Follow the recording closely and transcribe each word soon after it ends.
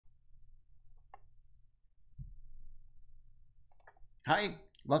Hi,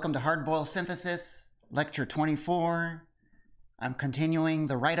 welcome to Hardboiled Synthesis, Lecture 24. I'm continuing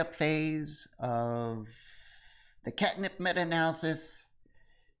the write-up phase of the catnip meta-analysis.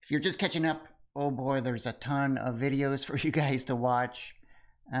 If you're just catching up, oh boy, there's a ton of videos for you guys to watch.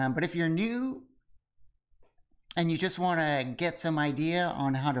 But if you're new and you just want to get some idea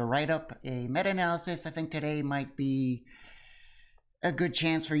on how to write up a meta-analysis, I think today might be a good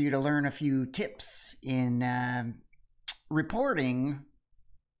chance for you to learn a few tips in reporting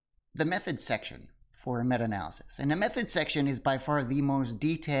the methods section for a meta-analysis. And the methods section is by far the most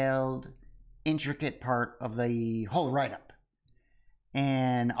detailed, intricate part of the whole write-up.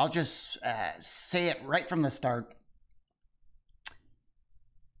 And I'll just say it right from the start.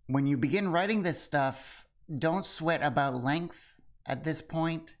 When you begin writing this stuff, don't sweat about length at this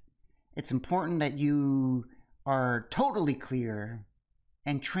point. It's important that you are totally clear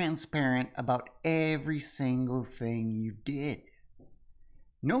and transparent about every single thing you did.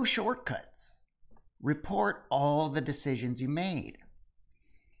 No shortcuts. Report all the decisions you made.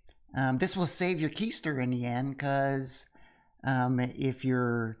 This will save your keister in the end, because if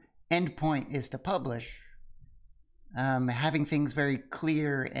your endpoint is to publish, having things very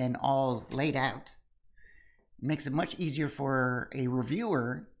clear and all laid out makes it much easier for a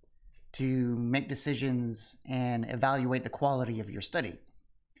reviewer to make decisions and evaluate the quality of your study.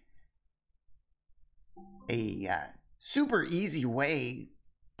 A super easy way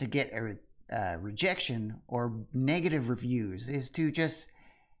to get a rejection or negative reviews is to just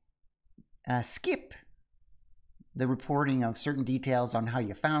skip the reporting of certain details on how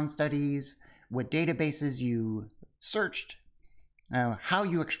you found studies, what databases you searched, how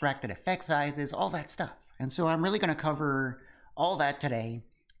you extracted effect sizes, all that stuff. And so I'm really going to cover all that today.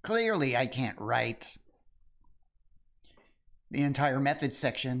 Clearly, I can't write the entire methods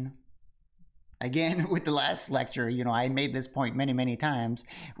section. Again, with the last lecture, I made this point many, many times.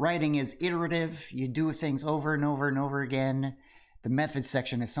 Writing is iterative. You do things over and over and over again. The methods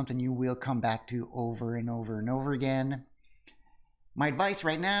section is something you will come back to over and over and over again. My advice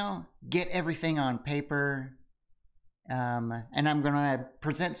right now, get everything on paper. And I'm going to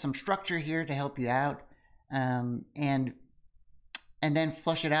present some structure here to help you out. And then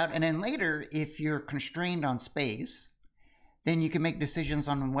flush it out. And then later, if you're constrained on space, then you can make decisions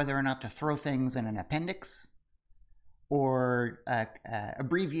on whether or not to throw things in an appendix or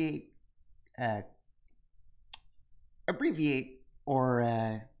abbreviate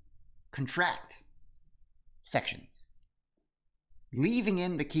or contract sections, leaving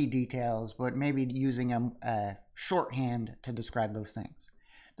in the key details, but maybe using a shorthand to describe those things.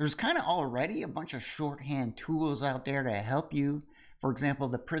 There's kind of already a bunch of shorthand tools out there to help you. For example,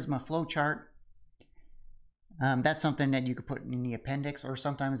 the Prisma flowchart. That's something that you could put in the appendix, or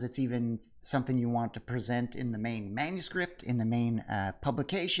sometimes it's even something you want to present in the main manuscript, in the main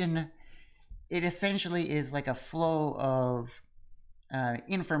publication. It essentially is like a flow of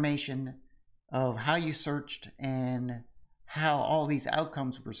information of how you searched and how all these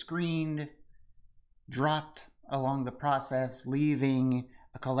outcomes were screened, dropped along the process, leaving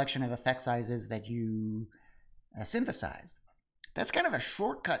a collection of effect sizes that you synthesized. That's kind of a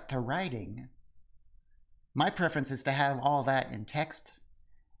shortcut to writing. My preference is to have all that in text,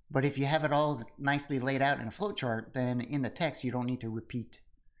 but if you have it all nicely laid out in a flowchart, then in the text you don't need to repeat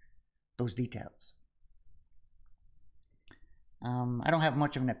those details. I don't have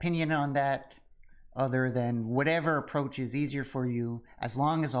much of an opinion on that other than whatever approach is easier for you, as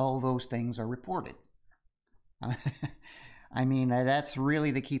long as all those things are reported. I mean, that's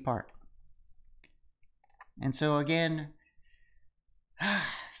really the key part. And so again,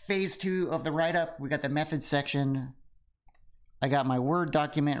 phase 2 of the write-up, we got the methods section. I got my Word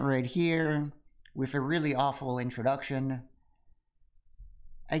document right here with a really awful introduction.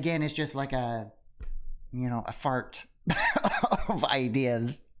 Again, it's just like a fart of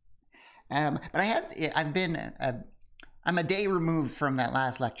ideas. But I'm a day removed from that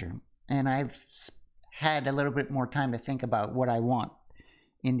last lecture, and I've had a little bit more time to think about what I want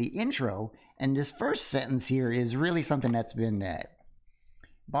in the intro. And this first sentence here is really something that's been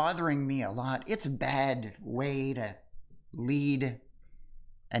bothering me a lot. It's a bad way to lead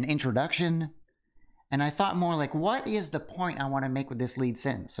an introduction. And I thought more like, what is the point I want to make with this lead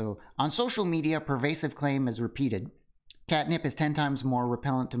sentence? So, on social media, pervasive claim is repeated. Catnip is 10 times more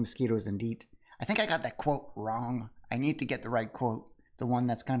repellent to mosquitoes than DEET. I think I got that quote wrong. I need to get the right quote, the one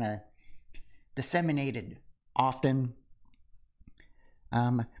that's kind of disseminated often.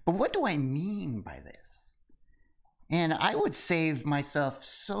 But what do I mean by this? And I would save myself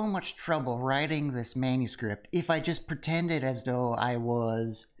so much trouble writing this manuscript if I just pretended as though I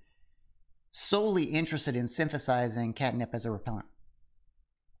was solely interested in synthesizing catnip as a repellent.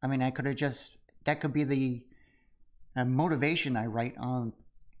 I mean, I could have just, that could be the motivation I write on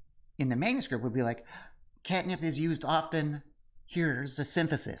in the manuscript would be like, catnip is used often. Here's the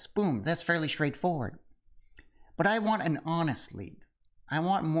synthesis. Boom, that's fairly straightforward. But I want an honest lead. I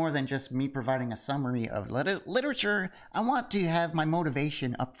want more than just me providing a summary of literature. I want to have my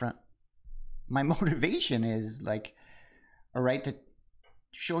motivation up front. My motivation is like, all right, to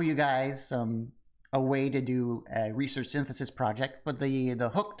show you guys a way to do a research synthesis project. But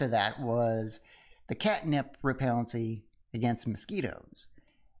the hook to that was the catnip repellency against mosquitoes.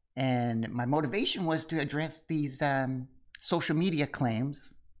 And my motivation was to address these social media claims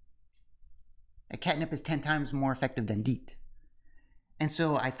that catnip is 10 times more effective than DEET. And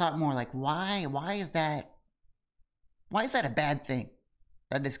so I thought more like, why is that a bad thing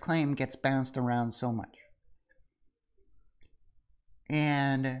that this claim gets bounced around so much?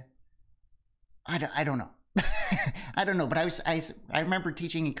 And I don't know. I don't know, but I remember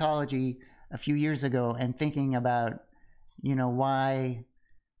teaching ecology a few years ago and thinking about, you know, why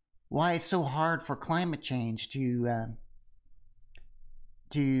it's so hard for climate change to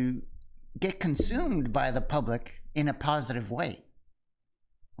get consumed by the public in a positive way.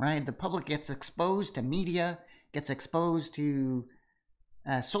 Right? The public gets exposed to media, gets exposed to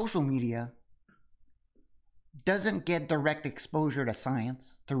social media, doesn't get direct exposure to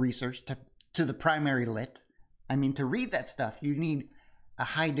science, to research, to the primary lit. I mean, to read that stuff, you need a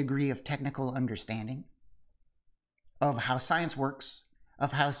high degree of technical understanding of how science works,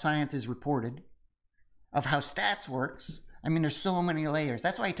 of how science is reported, of how stats works. I mean, there's so many layers.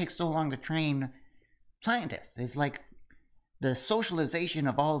 That's why it takes so long to train scientists. It's like the socialization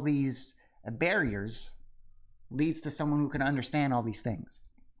of all these barriers leads to someone who can understand all these things.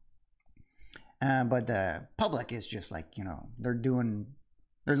 But the public is just like, you know, they're living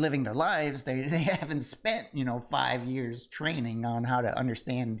their lives. They haven't spent, you know, 5 years training on how to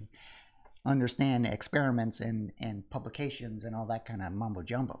understand experiments and publications and all that kind of mumbo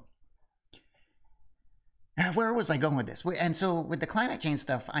jumbo. Where was I going with this? And so with the climate change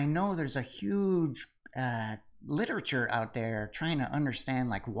stuff, I know there's a huge literature out there trying to understand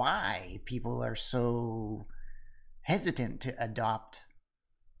like why people are so hesitant to adopt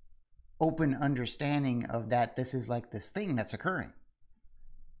open understanding of that this is like this thing that's occurring.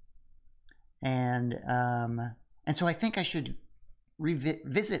 And so I think I should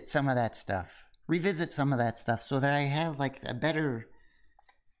revisit some of that stuff so that I have like a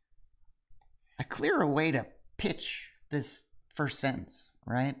clearer way to pitch this first sentence,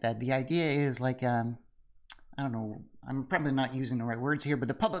 right? That the idea is like, I don't know, I'm probably not using the right words here, but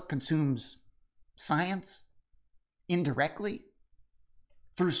the public consumes science indirectly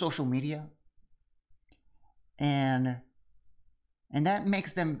through social media. And that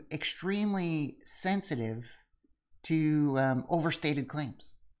makes them extremely sensitive to overstated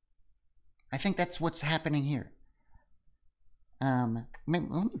claims. I think that's what's happening here. Let me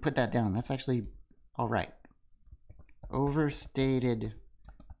put that down. That's actually all right. Overstated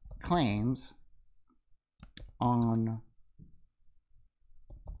claims on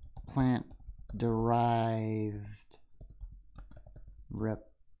plant-derived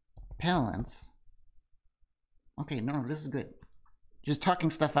repellents. Okay, no, this is good. Just talking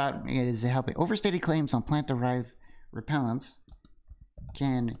stuff out is helping. Overstated claims on plant-derived repellents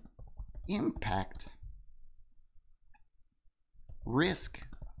can impact risk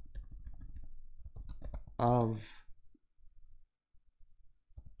of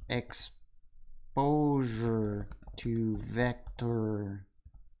exposure to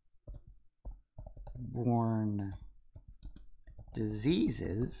vector-borne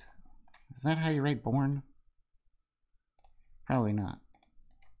diseases. Is that how you write born? Probably not.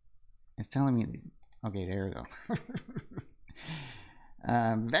 It's telling me, okay, there we go.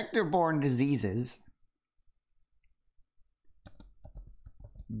 Vector-borne diseases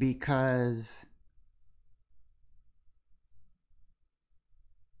because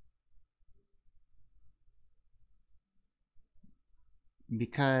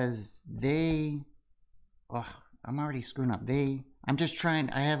they, oh, I'm already screwing up. I'm just trying,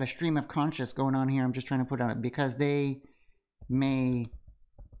 I have a stream of conscious going on here. I'm just trying to put on it because they may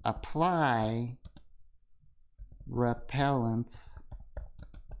apply repellents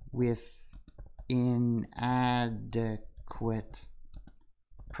with inadequate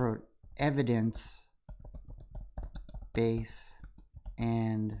evidence base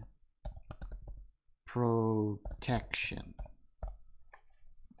and protection.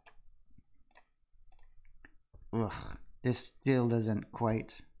 Ugh, this still doesn't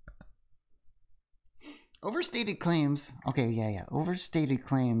quite. Overstated claims. Okay, yeah. Overstated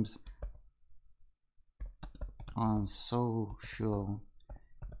claims on social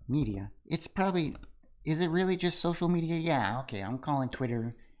media. It's probably, is it really just social media? Yeah, okay, I'm calling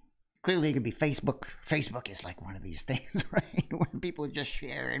Twitter. Clearly it could be Facebook. Facebook is like one of these things, right? When people just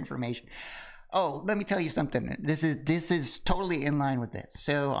share information. Oh, let me tell you something. This is totally in line with this.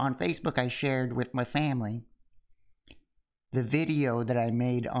 So on Facebook, I shared with my family the video that I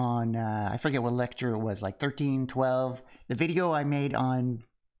made on, I forget what lecture it was, like 13, 12. The video I made on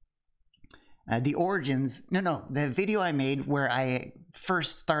the origins, the video I made where I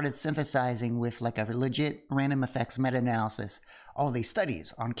first started synthesizing with like a legit random effects meta-analysis, all these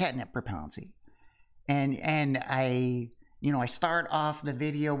studies on catnip repellency. And I start off the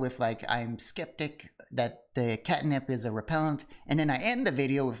video with like, I'm skeptic that the catnip is a repellent. And then I end the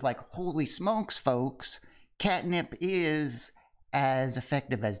video with like, holy smokes, folks, catnip is as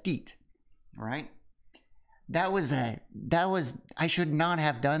effective as DEET, right? I should not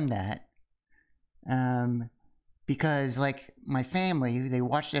have done that. Because like my family, they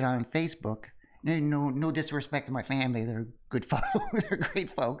watched it on Facebook. No disrespect to my family. They're good folks. They're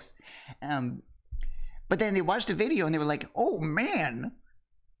great folks. But then they watched the video and they were like, oh man,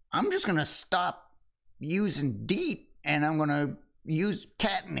 I'm just going to stop using DEET and I'm going to use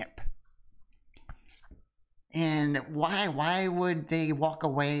catnip. And why would they walk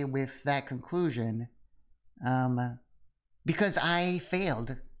away with that conclusion? Because I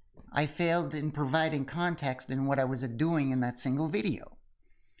failed. I failed in providing context in what I was doing in that single video.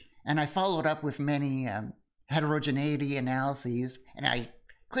 And I followed up with many heterogeneity analyses, and I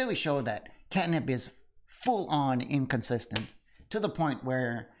clearly showed that catnip is full-on inconsistent to the point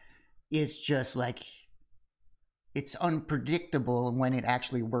where it's just like, it's unpredictable when it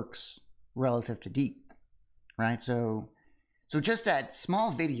actually works relative to DEET, right? So just that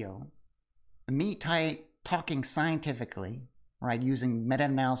small video, me talking scientifically, right, using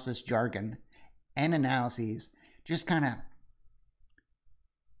meta-analysis jargon and analyses, just kind of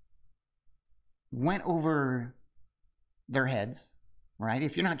went over their heads, right?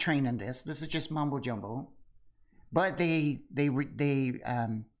 If you're not trained in this is just mumbo jumbo. But they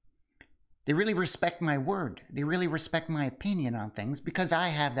really respect my word. They really respect my opinion on things because I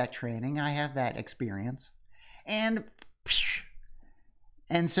have that training, I have that experience, and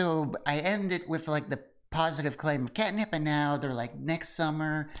so I end it with like the positive claim of catnip, and now they're like, next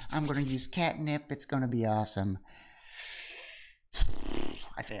summer I'm going to use catnip, it's going to be awesome.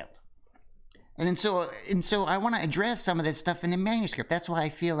 I failed. And so I want to address some of this stuff in the manuscript. That's why I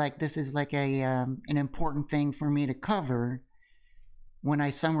feel like this is like an important thing for me to cover when I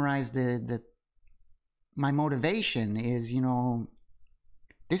summarize my motivation is,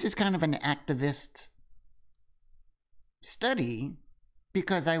 this is kind of an activist study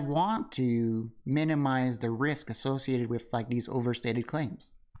because I want to minimize the risk associated with like these overstated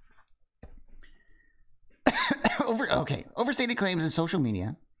claims. Overstated claims in social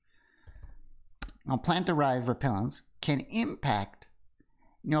media on plant-derived repellents can impact.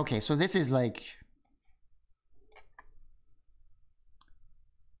 Okay, so this is like,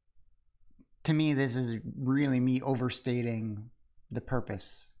 to me, this is really me overstating the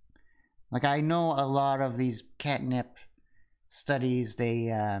purpose. Like, I know a lot of these catnip studies,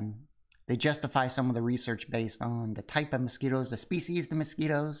 they justify some of the research based on the type of mosquitoes, the species of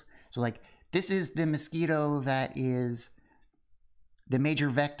mosquitoes. So like, this is the mosquito that is the major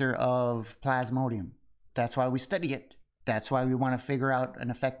vector of Plasmodium. That's why we study it. That's why we want to figure out an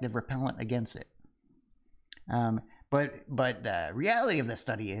effective repellent against it. But the reality of the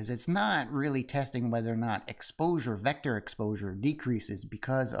study is it's not really testing whether or not exposure, vector exposure, decreases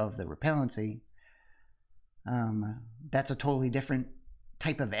because of the repellency. That's a totally different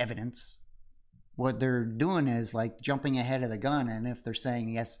type of evidence. What they're doing is like jumping ahead of the gun, and if they're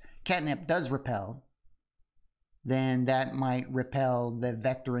saying, yes, catnip does repel, then that might repel the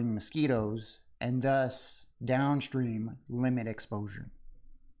vectoring mosquitoes and thus downstream limit exposure.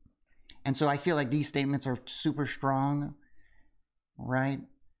 And so I feel like these statements are super strong, right?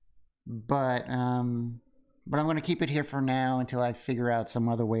 But I'm going to keep it here for now until I figure out some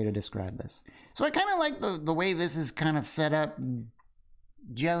other way to describe this. So I kind of like the way this is kind of set up,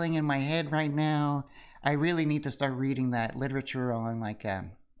 gelling in my head right now. I really need to start reading that literature on like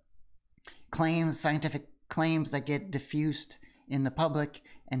claims, scientific claims that get diffused in the public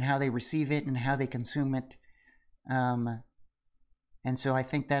and how they receive it and how they consume it. And so I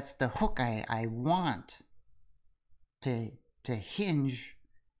think that's the hook I want to hinge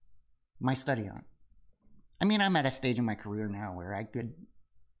my study on. I mean, I'm at a stage in my career now where I could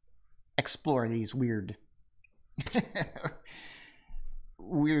explore these weird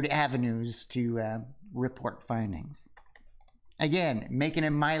avenues to report findings. Again, making it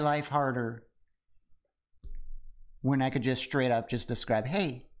my life harder when I could just straight up just describe,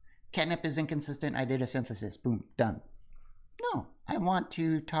 hey, catnip is inconsistent, I did a synthesis, boom, done. No, I want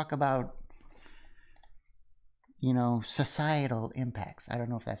to talk about, you know, societal impacts. I don't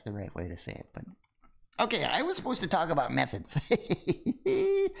know if that's the right way to say it, but okay, I was supposed to talk about methods.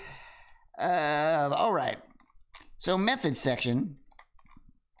 All right. So methods section.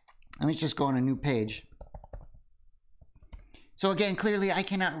 Let me just go on a new page. So again, clearly I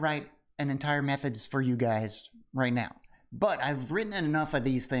cannot write an entire methods for you guys right now, but I've written enough of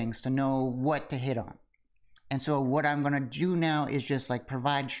these things to know what to hit on. And so what I'm going to do now is just like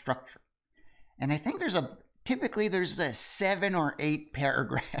provide structure. And I think typically there's 7 or 8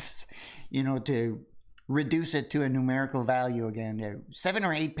 paragraphs, you know, to reduce it to a numerical value again. There are 7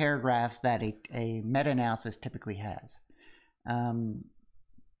 or 8 paragraphs that a meta-analysis typically has. And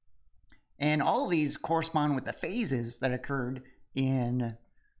all of these correspond with the phases that occurred in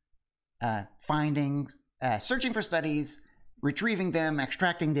finding, searching for studies, retrieving them,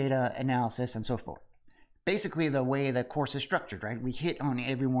 extracting data, analysis, and so forth. Basically the way the course is structured, right? We hit on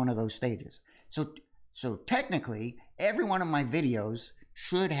every one of those stages. So technically, every one of my videos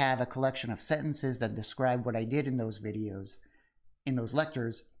should have a collection of sentences that describe what I did in those videos, in those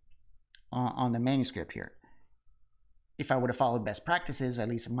lectures, on the manuscript here. If I would have followed best practices, at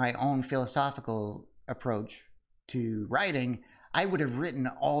least my own philosophical approach to writing, I would have written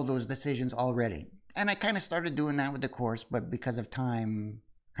all those decisions already. And I kind of started doing that with the course, but because of time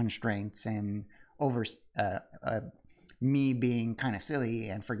constraints and me being kind of silly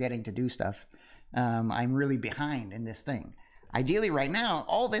and forgetting to do stuff, I'm really behind in this thing. Ideally right now,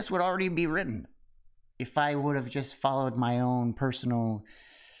 all this would already be written if I would have just followed my own personal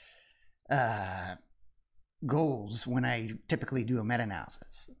goals when I typically do a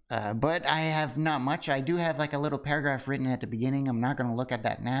meta-analysis. But I have not much. I do have like a little paragraph written at the beginning. I'm not going to look at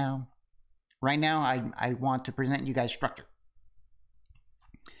that now. Right now, I want to present you guys structure.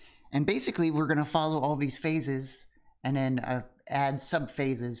 And basically, we're going to follow all these phases and then add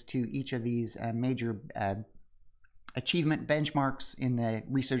sub-phases to each of these major achievement benchmarks in the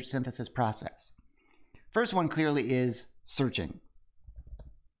research synthesis process. First one clearly is searching.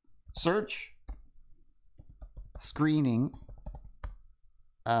 Search, screening,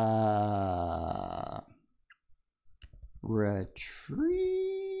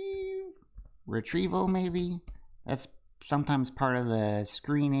 retrieval maybe. That's sometimes part of the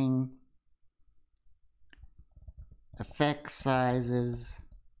screening. Effect sizes,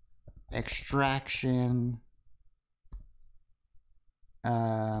 extraction,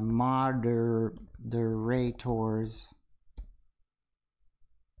 moderators,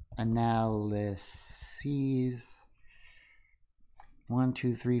 analyses. 1,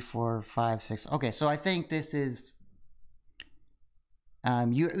 2, 3, 4, 5, 6. Okay, so I think this is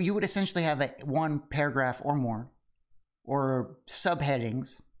you would essentially have one paragraph or more, or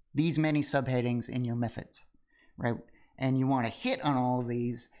subheadings, these many subheadings in your methods, right? And you want to hit on all of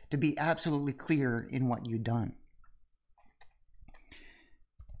these to be absolutely clear in what you've done.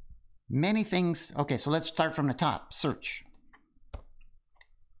 Many things. Okay, so let's start from the top. Search.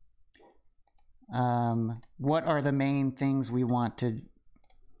 What are the main things we want to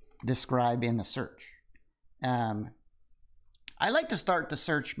describe in the search? I like to start the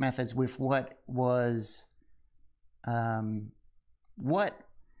search methods with what was, how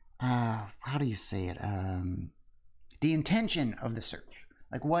do you say it? The intention of the search.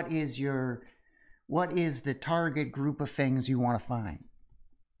 Like what is the target group of things you want to find?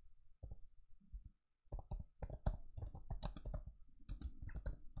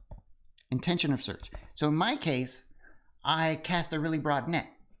 Intention of search. So in my case, I cast a really broad net.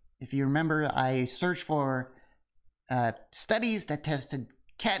 If you remember, I searched for studies that tested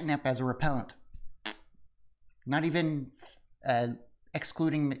catnip as a repellent. Not even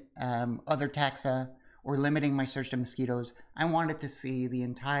excluding other taxa or limiting my search to mosquitoes. I wanted to see the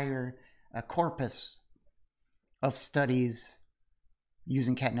entire corpus of studies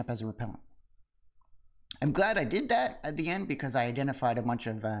using catnip as a repellent. I'm glad I did that at the end because I identified a bunch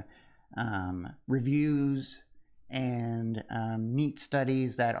of reviews and neat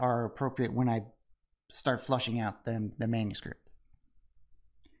studies that are appropriate when I start flushing out the manuscript.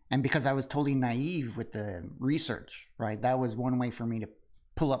 And because I was totally naive with the research, right? That was one way for me to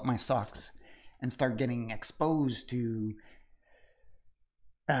pull up my socks and start getting exposed to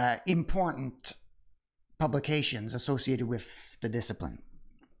important publications associated with the discipline.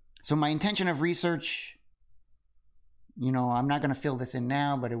 So my intention of research, you know, I'm not going to fill this in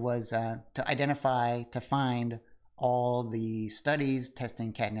now, but it was to find all the studies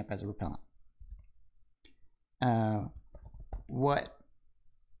testing catnip as a repellent. What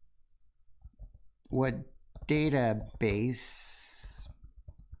database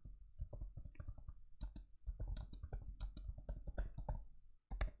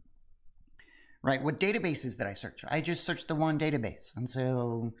right? What databases did I search? I just searched the one database. And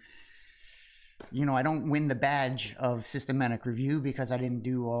so, you know, I don't win the badge of systematic review because I didn't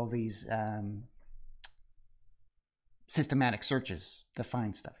do all these systematic searches to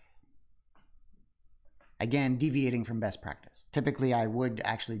find stuff. Again, deviating from best practice. Typically, I would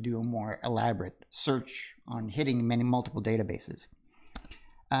actually do a more elaborate search on hitting multiple databases.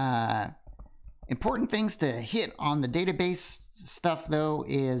 Important things to hit on the database stuff, though,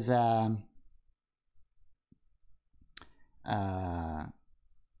 is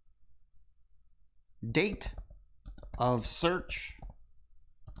date of search,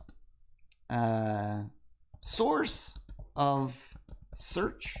 source of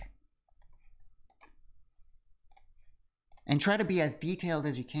search, and try to be as detailed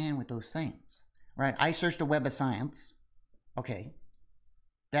as you can with those things, right? I searched a Web of Science. Okay.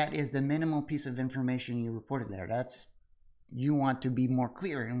 That is the minimal piece of information you reported there. That's, you want to be more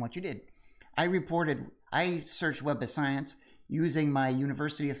clear in what you did. I searched Web of Science using my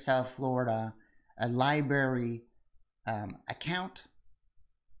University of South Florida library account.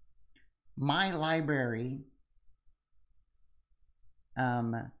 My library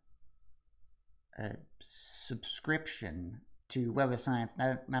subscription to Web of Science,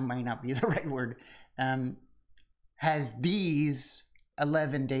 that might not be the right word, has these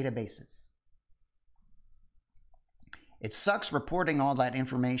 11 databases. It sucks reporting all that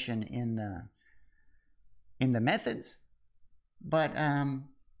information in the methods, but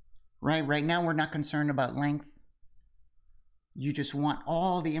right now we're not concerned about length. You just want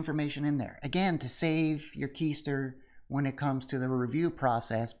all the information in there. Again, to save your keister when it comes to the review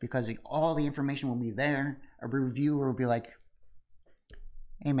process, because all the information will be there. A reviewer will be like,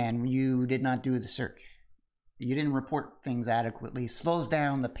 hey man, you did not do the search. You didn't report things adequately. Slows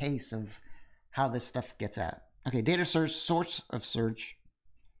down the pace of how this stuff gets out. Okay, data search, source of search.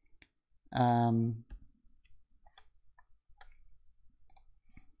 Oh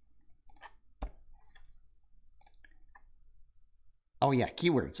yeah,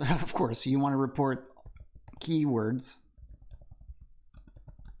 keywords. Of course, you want to report keywords.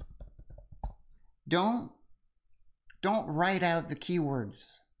 Don't write out the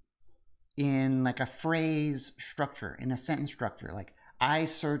keywords in like a phrase structure, in a sentence structure. Like, I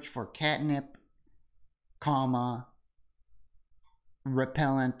search for catnip, comma,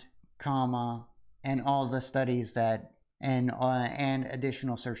 repellent, comma, and all the studies that, and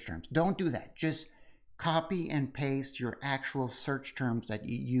additional search terms. Don't do that. Just copy and paste your actual search terms that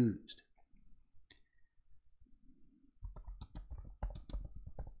you used.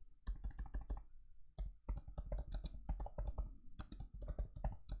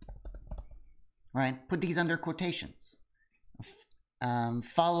 Right? Put these under quotations.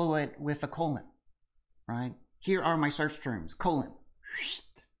 Follow it with a colon. Right? Here are my search terms, colon.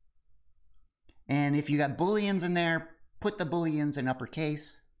 And if you got booleans in there, put the booleans in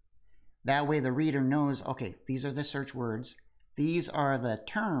uppercase. That way the reader knows, okay, these are the search words. These are the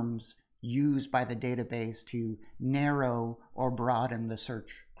terms used by the database to narrow or broaden the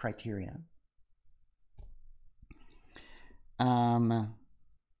search criteria.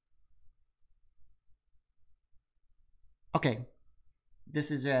 Okay,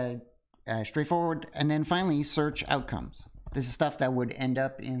 this is straightforward. And then finally, search outcomes. This is stuff that would end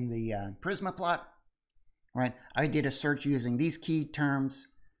up in the Prisma plot, right? I did a search using these key terms.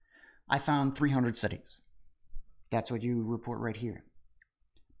 I found 300 studies. That's what you report right here.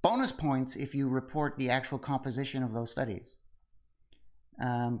 Bonus points if you report the actual composition of those studies.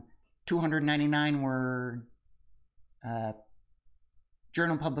 299 were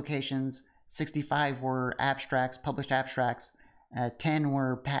journal publications, 65 were abstracts, published abstracts, 10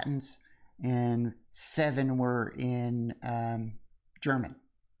 were patents, and 7 were in German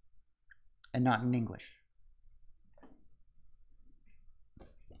and not in English.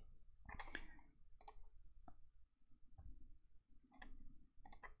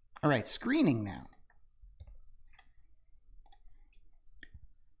 All right, screening now.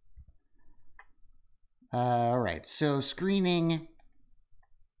 All right, so screening.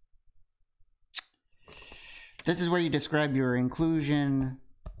 This is where you describe your inclusion,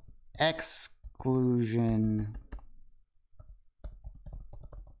 exclusion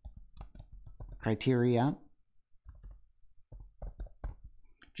criteria.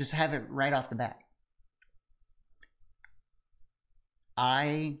 Just have it right off the bat.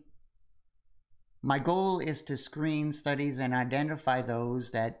 My goal is to screen studies and identify those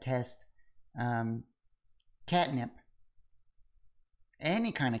that test catnip,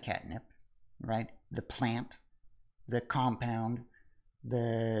 any kind of catnip, right? The plant, the compound,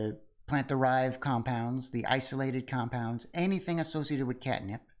 the plant-derived compounds, the isolated compounds, anything associated with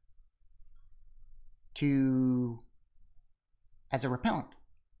catnip. as a repellent,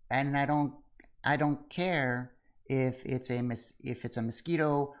 and I don't care if it's a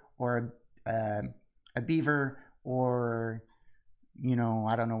mosquito or a beaver or, you know,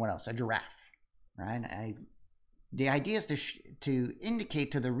 I don't know what else, a giraffe, right? The idea is to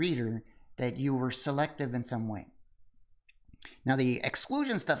indicate to the reader that you were selective in some way. Now the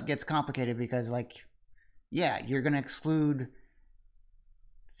exclusion stuff gets complicated because, like, yeah, you're going to exclude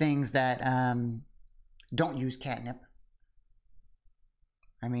things that don't use catnip.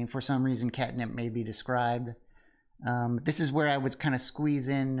 I mean, for some reason, catnip may be described. This is where I would kind of squeeze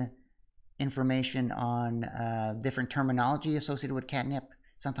in information on different terminology associated with catnip.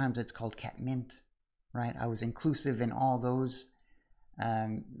 Sometimes it's called catmint, right? I was inclusive in all those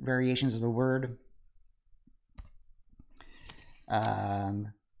variations of the word.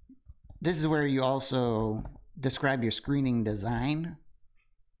 This is where you also describe your screening design.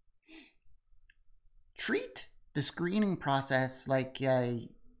 Treat the screening process like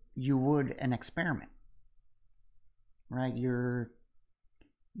you would an experiment, right? You're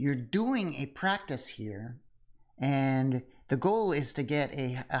doing a practice here, and the goal is to get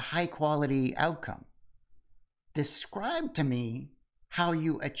a high quality outcome. Describe to me how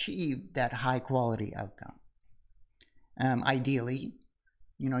you achieve that high quality outcome. Ideally,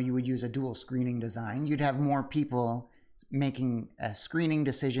 you know, you would use a dual screening design. You'd have more people making screening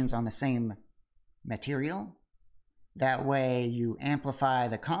decisions on the same material. That way you amplify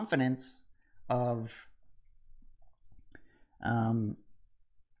the confidence of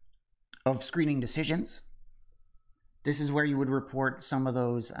screening decisions. This is where you would report some of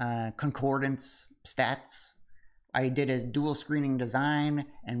those concordance stats. I did a dual screening design,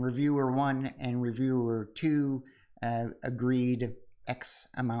 and reviewer 1 and reviewer 2 agreed X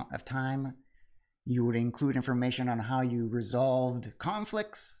amount of time. You would include information on how you resolved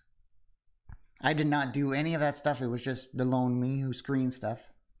conflicts. I did not do any of that stuff. It was just the lone me who screened stuff.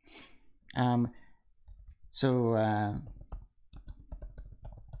 And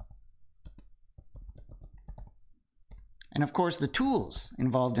of course, the tools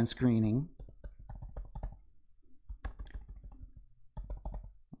involved in screening.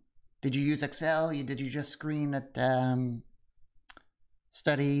 Did you use Excel? Did you just screen at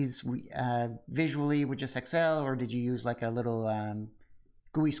studies visually with just Excel, or did you use like a little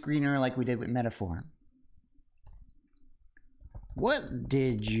GUI screener like we did with Metaphor? What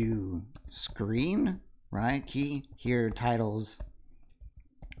did you screen? Right? Key here, titles,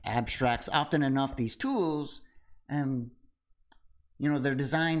 abstracts. Often enough, these tools, you know, they're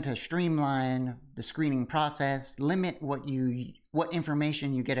designed to streamline the screening process, limit what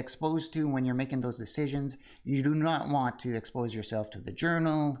information you get exposed to when you're making those decisions. You do not want to expose yourself to the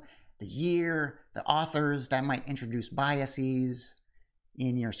journal, the year, the authors. That might introduce biases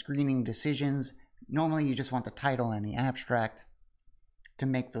in your screening decisions. Normally, you just want the title and the abstract to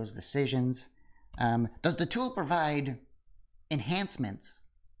make those decisions. Does the tool provide enhancements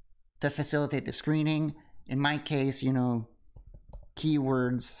to facilitate the screening? In my case, you know,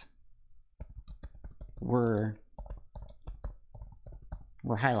 keywords were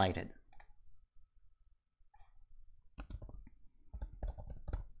highlighted.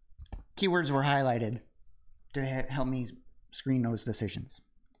 Keywords were highlighted to help me screen those decisions.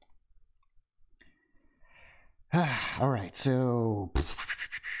 All right, so,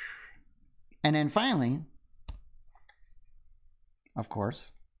 and then finally, of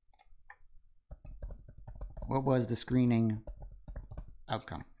course, what was the screening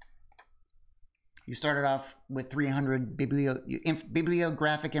outcome? You started off with 300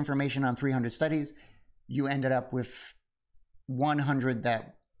 bibliographic information on 300 studies. You ended up with 100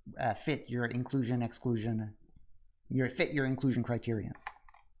 that fit your inclusion criteria.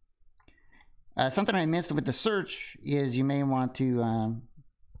 Something I missed with the search is you may want to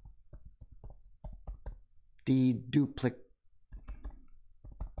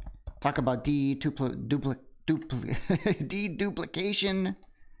talk about deduplication.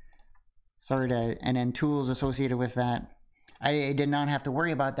 Sorry, and then tools associated with that. I did not have to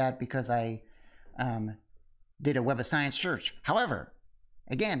worry about that because I did a Web of Science search. However,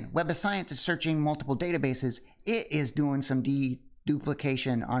 again, Web of Science is searching multiple databases. It is doing some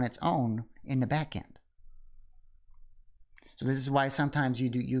deduplication on its own in the back end. So this is why sometimes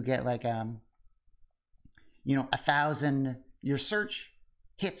you get like you know, 1,000. Your search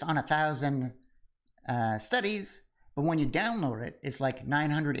hits on 1,000 studies, but when you download it, it's like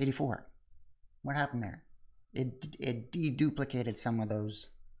 984. What happened there? It deduplicated some of those.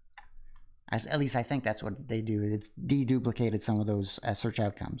 At least I think that's what they do. It's deduplicated some of those search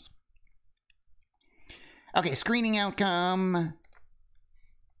outcomes. Okay, screening outcome.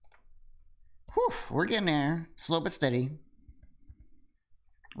 Whew. Whew, we're getting there, slow but steady.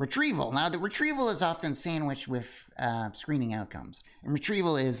 Retrieval. Now, the retrieval is often sandwiched with screening outcomes. And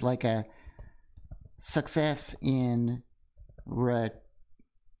retrieval is like a success in retrieving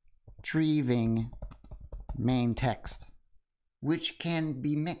main text, which can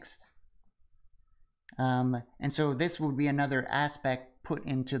be mixed. And so this would be another aspect put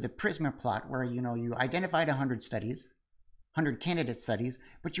into the Prisma plot where, you know, you identified 100 studies, 100 candidate studies,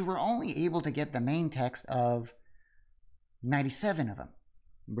 but you were only able to get the main text of 97 of them.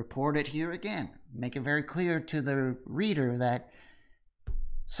 Report it here again. Make it very clear to the reader that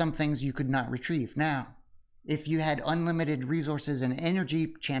some things you could not retrieve. Now, if you had unlimited resources and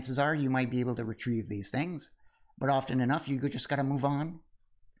energy, chances are you might be able to retrieve these things. But often enough, you just got to move on.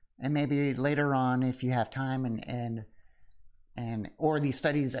 And maybe later on, if you have time or these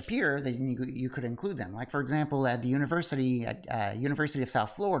studies appear, then you could include them. Like, for example, at the University of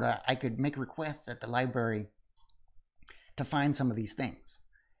South Florida, I could make requests at the library to find some of these things.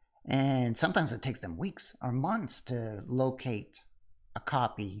 And sometimes it takes them weeks or months to locate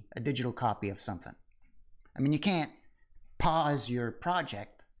a digital copy of something. I mean, you can't pause your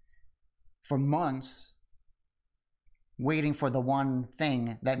project for months waiting for the one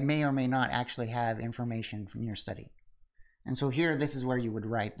thing that may or may not actually have information from your study. And so here, this is where you would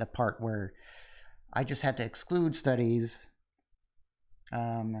write the part where I just had to exclude studies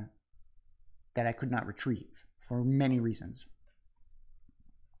that I could not retrieve for many reasons.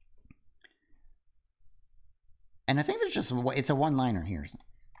 And I think it's a one-liner here.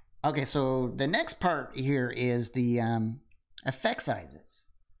 Okay, so the next part here is the effect sizes.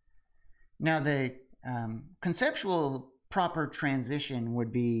 Now, the conceptual proper transition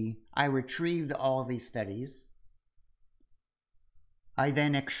would be, I retrieved all these studies. I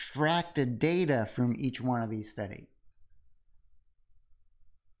then extracted data from each one of these studies.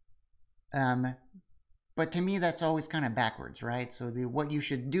 But to me, that's always kind of backwards, right? So what you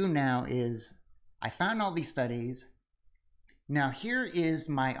should do now is, I found all these studies. Now here is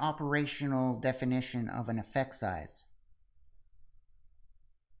my operational definition of an effect size.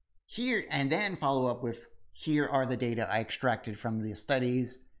 Here, and then follow up with, here are the data I extracted from the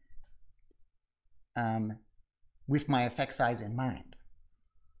studies with my effect size in mind.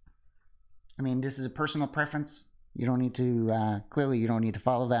 I mean, this is a personal preference. You don't need to, clearly you don't need to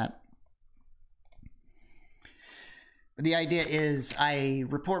follow that. But the idea is I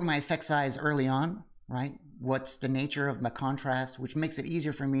report my effect size early on, right? What's the nature of my contrast, which makes it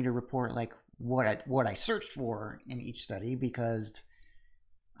easier for me to report like what I searched for in each study, because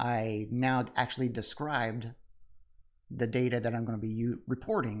I now actually described the data that I'm going to be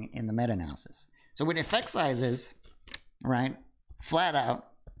reporting in the meta-analysis. So with effect sizes, right, flat out,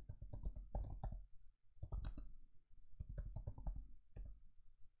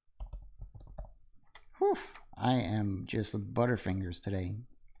 whew, I am just butterfingers today.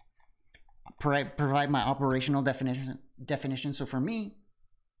 Provide my operational definition. So for me,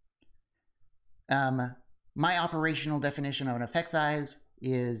 my operational definition of an effect size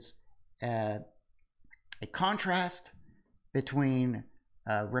is a contrast between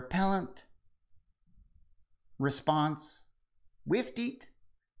repellent response with DEET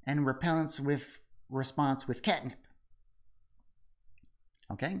and repellence with response with catnip.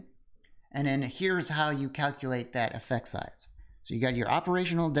 Okay? And then here's how you calculate that effect size. So you got your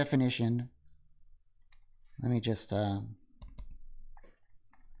operational definition. Let me just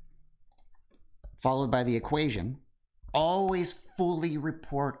followed by the equation. Always fully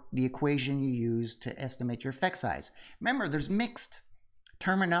report the equation you use to estimate your effect size. Remember, there's mixed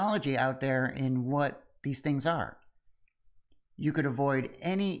terminology out there in what these things are. You could avoid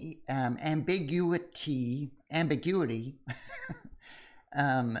any ambiguity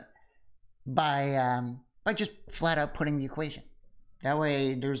by just flat out putting the equation. That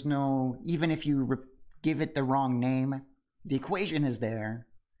way, there's no, even if you give it the wrong name, the equation is there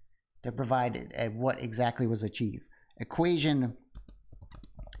to provide what exactly was achieved. Equation,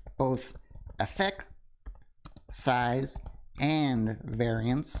 both effect size and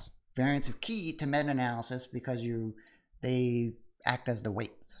variance. Variance is key to meta-analysis because they act as the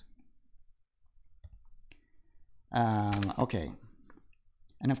weights. Okay.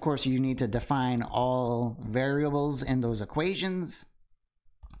 And of course, you need to define all variables in those equations.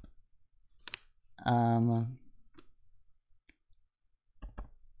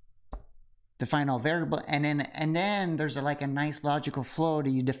 Define all variable, and then there's like a nice logical flow to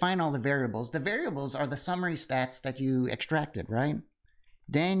you define all the variables. The variables are the summary stats that you extracted, right?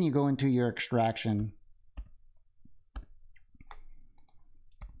 Then you go into your extraction.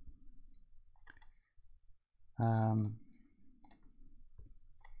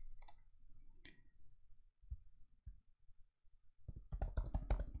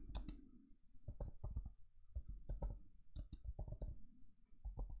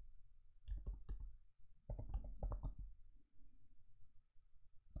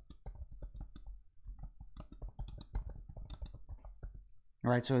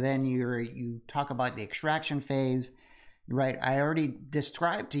 right? So then you talk about the extraction phase, right? I already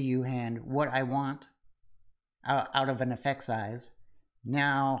described to you, Hand, what I want out of an effect size.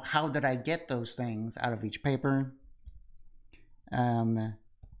 Now, how did I get those things out of each paper?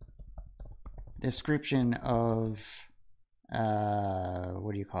 Description of,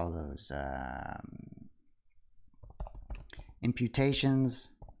 what do you call those? Imputations,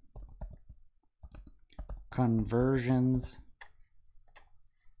 conversions,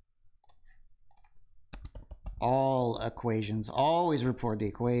 all equations. Always report the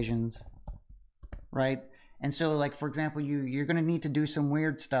equations, right? And so, like, for example, you're going to need to do some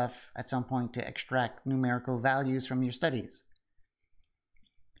weird stuff at some point to extract numerical values from your studies.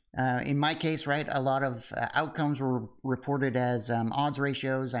 In my case, right, a lot of outcomes were reported as odds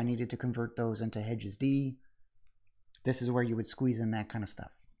ratios. I needed to convert those into Hedges D. This is where you would squeeze in that kind of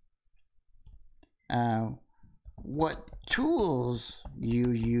stuff. What tools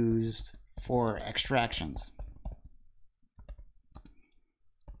you used for extractions?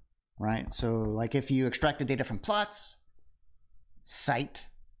 Right, so like if you extracted data from plots, cite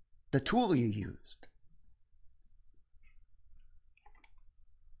the tool you used.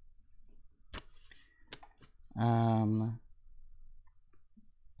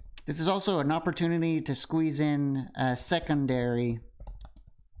 This is also an opportunity to squeeze in a secondary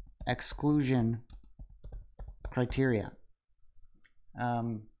exclusion criteria.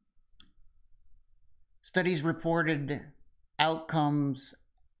 Studies reported outcomes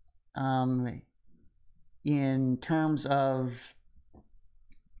in terms of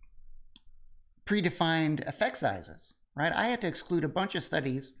predefined effect sizes, right? I had to exclude a bunch of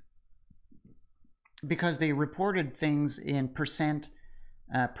studies because they reported things in percent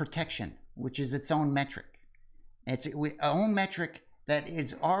protection, which is its own metric. It's its own metric that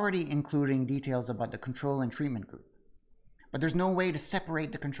is already including details about the control and treatment group. But there's no way to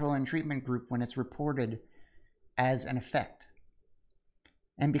separate the control and treatment group when it's reported as an effect.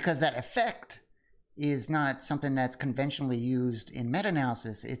 And because that effect is not something that's conventionally used in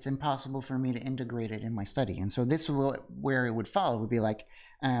meta-analysis, it's impossible for me to integrate it in my study. And so this is where it would follow. It would be like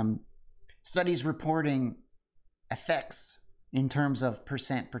studies reporting effects in terms of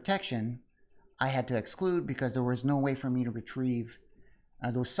percent protection, I had to exclude because there was no way for me to retrieve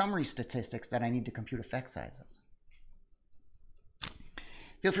those summary statistics that I need to compute effect sizes.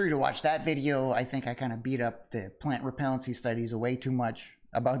 Feel free to watch that video. I think I kind of beat up the plant repellency studies way too much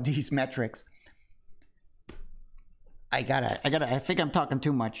about these metrics. I think I'm talking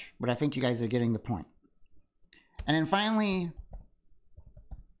too much, but I think you guys are getting the point. And then finally,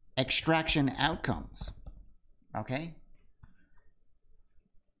 extraction outcomes. Okay.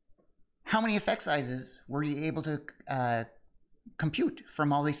 How many effect sizes were you able to compute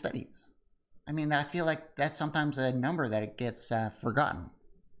from all these studies? I mean, I feel like that's sometimes a number that it gets forgotten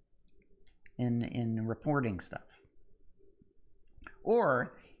in reporting stuff.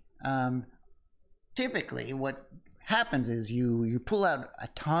 Or typically what happens is you pull out a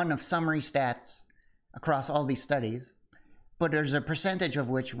ton of summary stats across all these studies, but there's a percentage of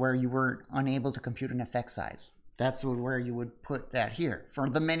which where you were unable to compute an effect size. That's where you would put that here for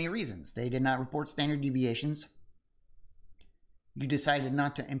the many reasons. They did not report standard deviations. You decided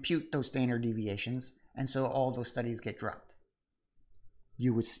not to impute those standard deviations, and so all those studies get dropped.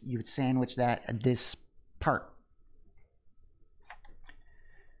 You would sandwich that at this part.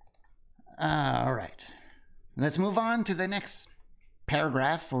 All right, let's move on to the next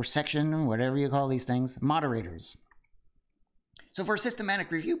paragraph or section, whatever you call these things, moderators. So for a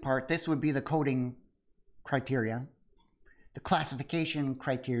systematic review part, this would be the coding criteria, the classification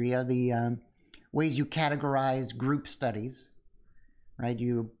criteria, the ways you categorize group studies, right?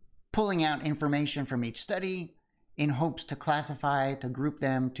 You pulling out information from each study in hopes to classify, to group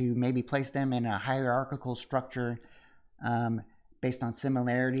them, to maybe place them in a hierarchical structure based on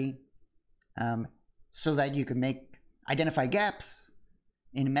similarity, so that you can identify gaps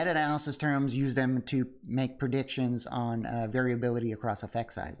in meta-analysis terms, use them to make predictions on variability across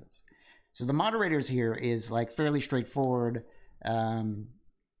effect sizes. So the moderators here is like fairly straightforward.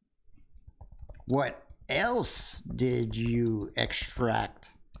 What else did you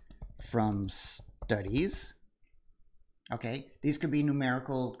extract from studies? Okay, these could be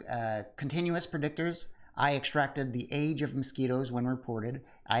numerical continuous predictors. I extracted the age of mosquitoes when reported.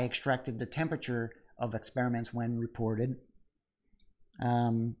 I extracted the temperature of experiments when reported.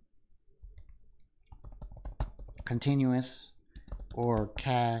 Continuous or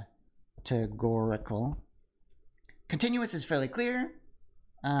categorical. Continuous is fairly clear.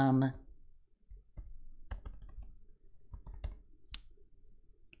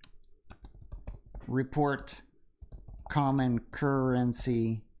 Report common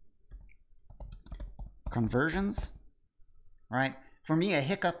currency conversions, right? For me, a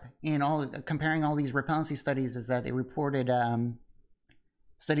hiccup in comparing all these repellency studies is that they reported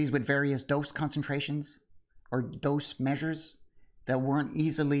studies with various dose concentrations or dose measures that weren't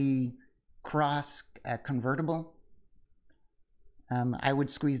easily cross convertible. I would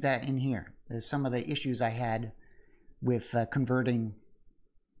squeeze that in here. There's some of the issues I had with converting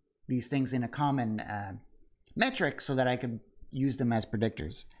these things in a common metric so that I could use them as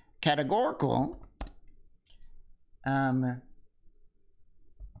predictors. Categorical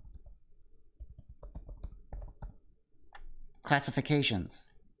classifications.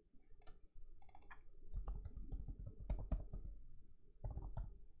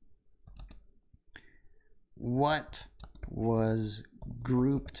 What was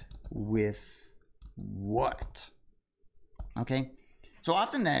grouped with what? Okay, so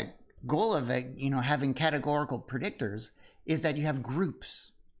often the goal of having categorical predictors is that you have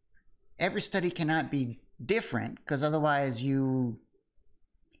groups. Every study cannot be different, because otherwise you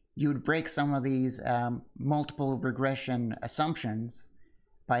would break some of these multiple regression assumptions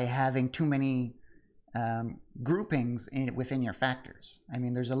by having too many groupings within your factors. I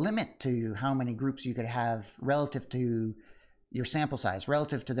mean, there's a limit to how many groups you could have relative to your sample size,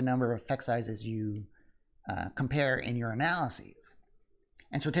 relative to the number of effect sizes you compare in your analyses.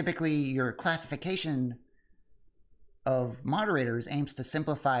 And so typically your classification of moderators aims to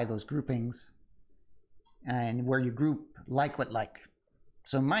simplify those groupings, and where you group like with like.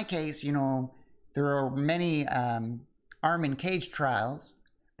 So in my case, there are many arm and cage trials,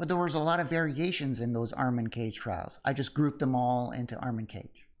 but there was a lot of variations in those arm and cage trials. I just grouped them all into arm and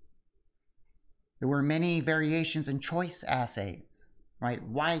cage. There were many variations in choice assays, right?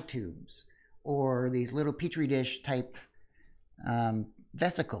 Y tubes, or these little petri dish type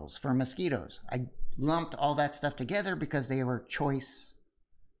vesicles for mosquitoes. I lumped all that stuff together because they were choice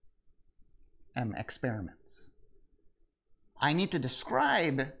experiments. I need to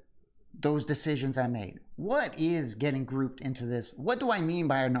describe those decisions I made. What is getting grouped into this? What do I mean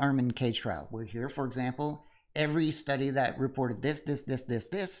by an arm and cage trial? We're here, for example, every study that reported this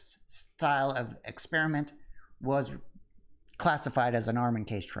style of experiment was classified as an arm and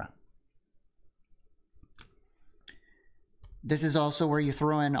cage trial. This is also where you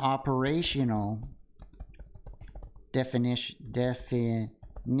throw in operational definitions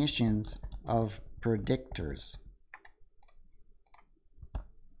of predictors.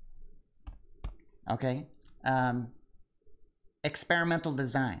 Okay, experimental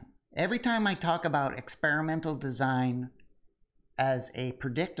design. Every time I talk about experimental design as a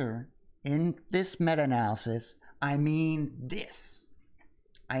predictor in this meta-analysis, I mean this.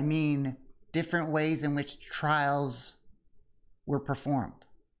 I mean different ways in which trials were performed.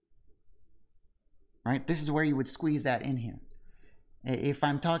 Right? This is where you would squeeze that in here. If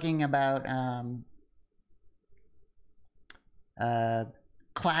I'm talking about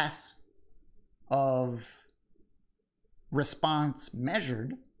class of response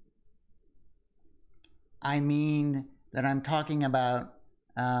measured, I mean that I'm talking about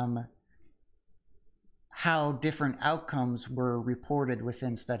how different outcomes were reported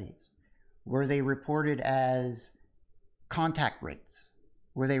within studies. Were they reported as contact rates?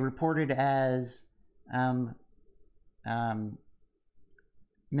 Were they reported as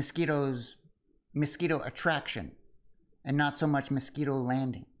mosquito attraction and not so much mosquito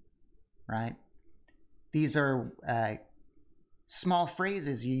landing, right? These are small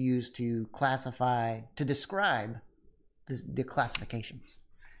phrases you use to classify, to describe the classifications.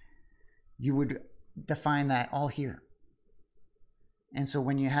 You would define that all here. And so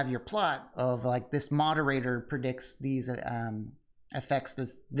when you have your plot of like this moderator predicts these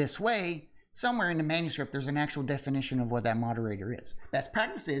effects this way, somewhere in the manuscript there's an actual definition of what that moderator is. Best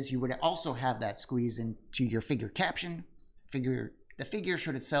practices, you would also have that squeeze into your figure caption. The figure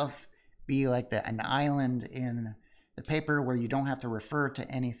should itself be like an island in the paper where you don't have to refer to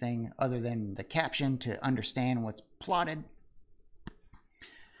anything other than the caption to understand what's plotted.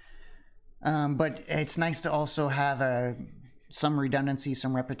 But it's nice to also have some redundancy,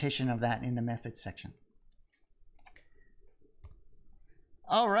 some repetition of that in the methods section.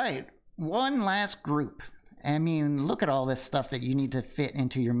 All right, one last group. I mean, look at all this stuff that you need to fit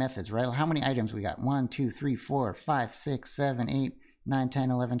into your methods, right? How many items we got? 1, 2, 3, 4, 5, 6, 7, 8, 9,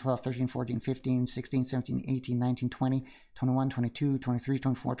 10, 11, 12, 13, 14, 15, 16, 17, 18, 19, 20, 21, 22, 23,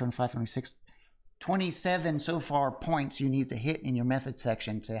 24, 25, 26, 27 so far points you need to hit in your method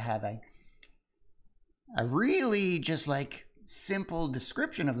section to have a really just like simple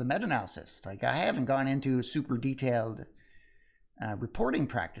description of the meta-analysis. Like, I haven't gone into super detailed reporting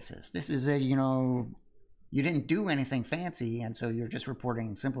practices. This is a, you didn't do anything fancy, and so you're just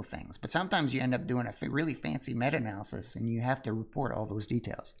reporting simple things. But sometimes you end up doing a really fancy meta-analysis, and you have to report all those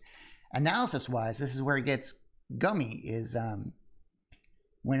details. Analysis-wise, this is where it gets gummy, is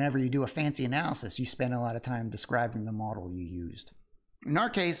whenever you do a fancy analysis, you spend a lot of time describing the model you used. In our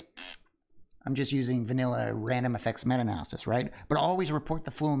case, I'm just using vanilla random effects meta-analysis, right? But always report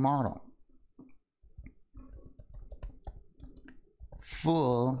the full model.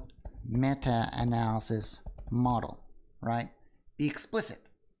 Full meta-analysis model, right? Be explicit.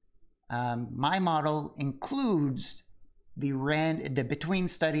 My model includes the between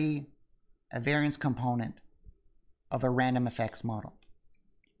study a variance component of a random effects model.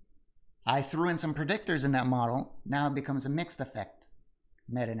 I threw in some predictors in that model. Now it becomes a mixed effect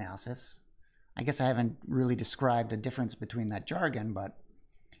meta-analysis. I guess I haven't really described the difference between that jargon, but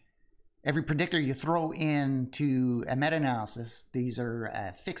every predictor you throw into a meta-analysis, these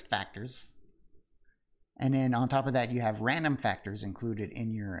are fixed factors. And then on top of that, you have random factors included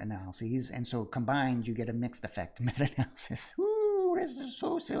in your analyses. And so combined, you get a mixed effect meta-analysis. Woo, this is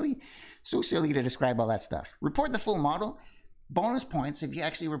so silly. So silly to describe all that stuff. Report the full model. Bonus points if you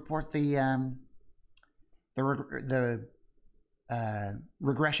actually report the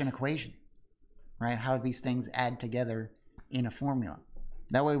regression equation, right? How these things add together in a formula.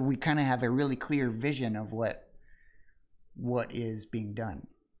 That way we kind of have a really clear vision of what is being done.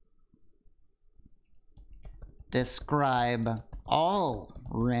 Describe all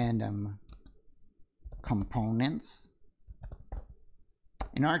random components.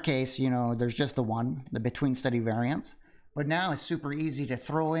 In our case, you know, there's just the one, the between study variance. But now it's super easy to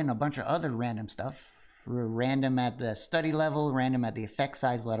throw in a bunch of other random stuff. Random at the study level, random at the effect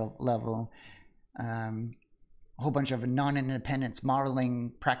size level, a whole bunch of non-independence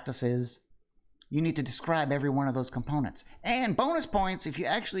modeling practices. You need to describe every one of those components. And bonus points if you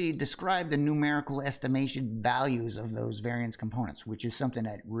actually describe the numerical estimation values of those variance components, which is something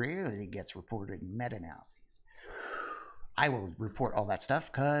that rarely gets reported in meta-analyses. I will report all that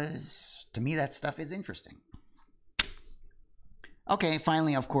stuff because to me that stuff is interesting. Okay,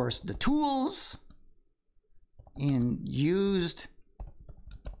 finally, of course, the tools used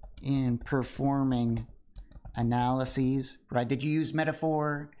in performing analyses, right? Did you use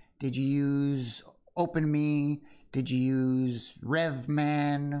Metaphor? Did you use OpenMe? Did you use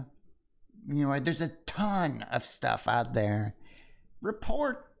RevMan? You know, there's a ton of stuff out there.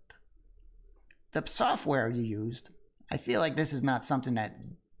 Report the software you used. I feel like this is not something that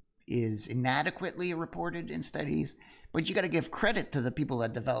is inadequately reported in studies, but you got to give credit to the people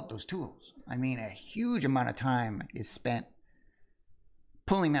that developed those tools. I mean, a huge amount of time is spent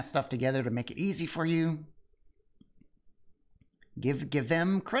pulling that stuff together to make it easy for you. Give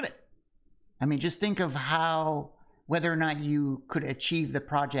them credit. I mean, just think of how, whether or not you could achieve the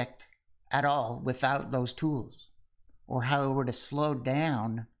project at all without those tools, or how it would have slowed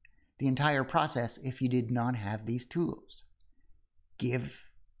down the entire process if you did not have these tools. Give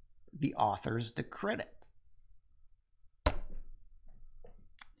the authors the credit.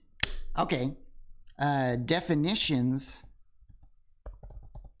 Okay, definitions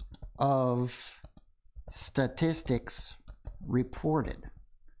of statistics reported.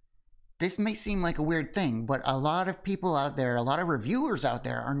 This may seem like a weird thing, but a lot of people out there, a lot of reviewers out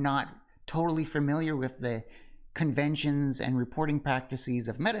there are not totally familiar with the conventions and reporting practices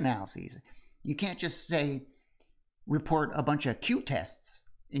of meta-analyses. You can't just say, report a bunch of Q-tests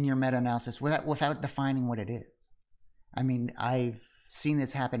in your meta-analysis without defining what it is. I mean, I've seen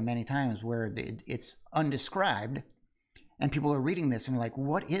this happen many times where it's undescribed and people are reading this and like,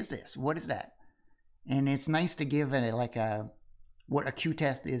 what is this? What is that? And it's nice to give it like what a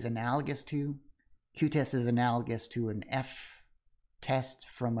Q-test is analogous to. Q-test is analogous to an F-test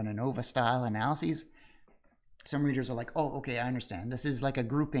from an ANOVA style analyses. Some readers are like, oh, okay, I understand. This is like a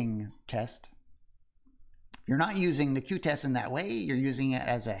grouping test. You're not using the Q-test in that way. You're using it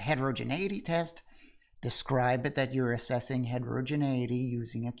as a heterogeneity test. Describe it that you're assessing heterogeneity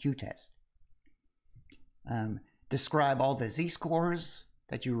using a Q-test. Describe all the z-scores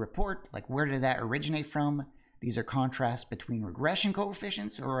that you report, like where did that originate from? These are contrasts between regression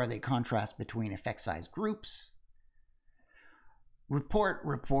coefficients, or are they contrasts between effect size groups?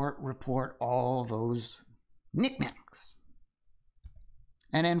 Report all those knickknacks.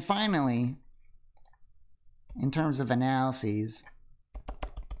 And then finally, in terms of analyses,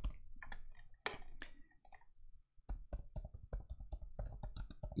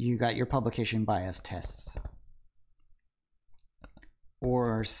 you got your publication bias tests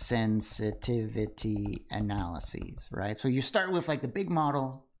or sensitivity analyses, right? So you start with like the big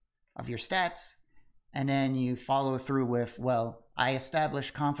model of your stats, and then you follow through with, well, I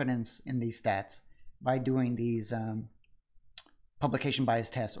establish confidence in these stats by doing these publication bias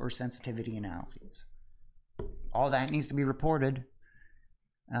tests or sensitivity analyses. All that needs to be reported.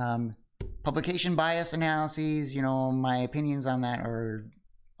 Publication bias analyses, you know, my opinions on that are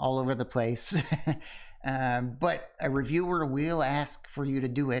all over the place. But a reviewer will ask for you to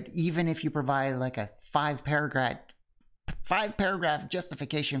do it, even if you provide like a five paragraph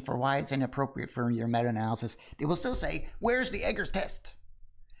justification for why it's inappropriate for your meta-analysis. They will still say, where's the Eggers test?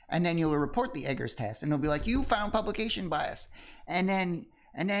 And then you'll report the Eggers test, and they'll be like, you found publication bias. And then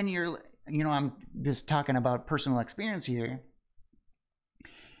you're, you know, I'm just talking about personal experience here.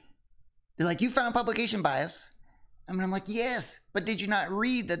 They're like, you found publication bias. I mean, I'm like, yes, but did you not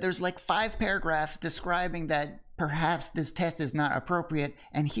read that there's like 5 paragraphs describing that perhaps this test is not appropriate,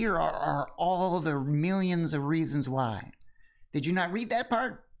 and here are all the millions of reasons why? Did you not read that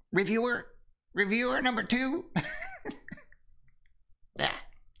part? Reviewer number 2? Yeah,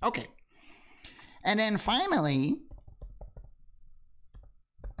 okay. And then finally,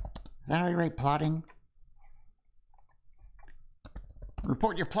 is that how you write plotting?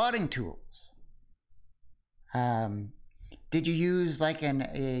 Report your plotting tools. Did you use like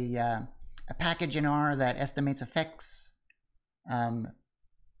a package in R that estimates effect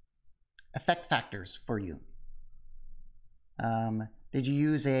factors for you? Did you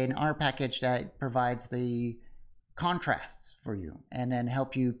use an R package that provides the contrasts for you and then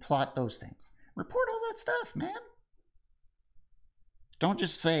help you plot those things? Report all that stuff, man. Don't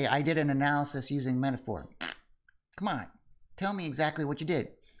just say, I did an analysis using metaphor. Come on, tell me exactly what you did.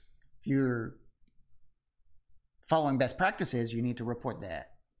 If you're following best practices, you need to report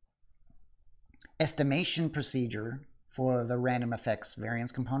that. Estimation procedure for the random effects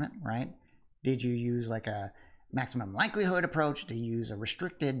variance component, right? Did you use like a maximum likelihood approach? Did you use a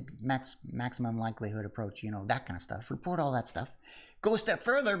restricted maximum likelihood approach? You know, that kind of stuff. Report all that stuff. Go a step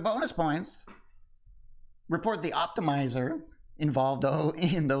further, bonus points. Report the optimizer involved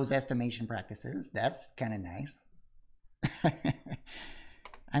in those estimation practices. That's kind of nice.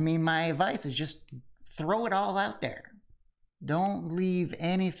 I mean, my advice is just throw it all out there. Don't leave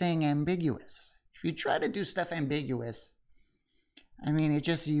anything ambiguous. If you try to do stuff ambiguous, I mean, it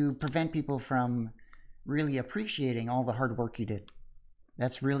just, you prevent people from really appreciating all the hard work you did.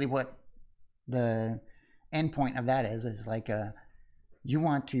 That's really what the end point of that is like you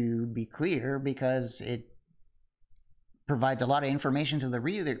want to be clear because it provides a lot of information to the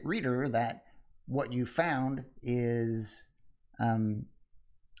reader that what you found is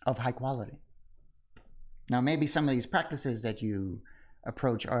of high quality. Now, maybe some of these practices that you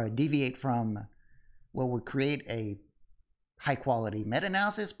approach are deviate from what would create a high quality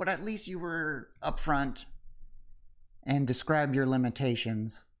meta-analysis, but at least you were upfront and describe your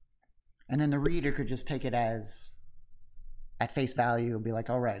limitations. And then the reader could just take it as at face value and be like,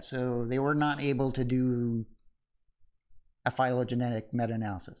 all right, so they were not able to do a phylogenetic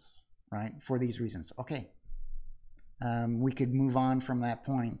meta-analysis, right? For these reasons. Okay. We could move on from that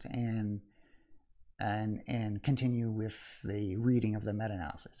point and continue with the reading of the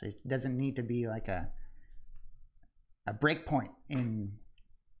meta-analysis. It doesn't need to be like a break point in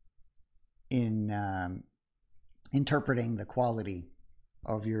interpreting the quality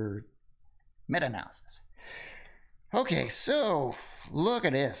of your meta-analysis. Okay, so look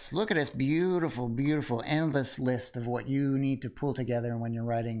at this. Look at this beautiful, beautiful, endless list of what you need to pull together when you're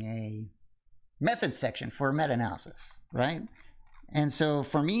writing a methods section for a meta-analysis, right? And so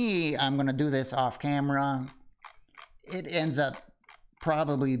for me, I'm going to do this off camera. It ends up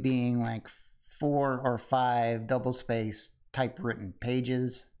probably being like 4 or 5 double-spaced typewritten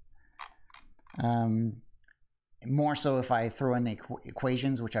pages. More so if I throw in the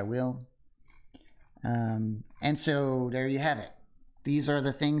equations, which I will. And so there you have it. These are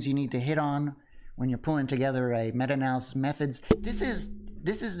the things you need to hit on when you're pulling together a meta-analysis methods. This is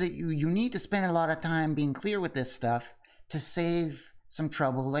you need to spend a lot of time being clear with this stuff to save some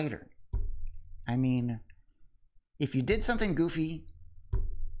trouble later. I mean, if you did something goofy,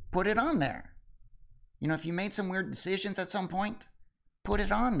 put it on there. You know, if you made some weird decisions at some point, put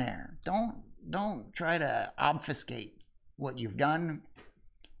it on there. Don't try to obfuscate what you've done.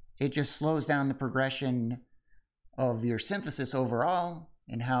 It just slows down the progression of your synthesis overall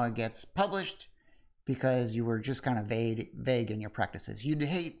and how it gets published, because you were just kind of vague in your practices. You'd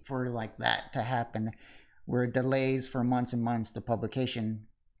hate for like that to happen, where it delays for months and months the publication,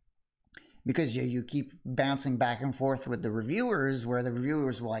 because you keep bouncing back and forth with the reviewers, where the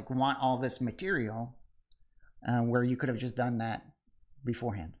reviewers will like want all this material, where you could have just done that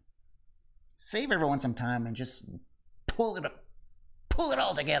beforehand. Save everyone some time and just pull it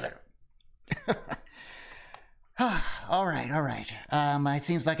all together. All right. It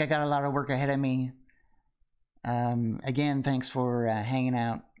seems like I got a lot of work ahead of me. Again, thanks for hanging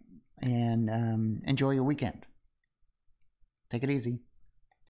out, and enjoy your weekend. Take it easy.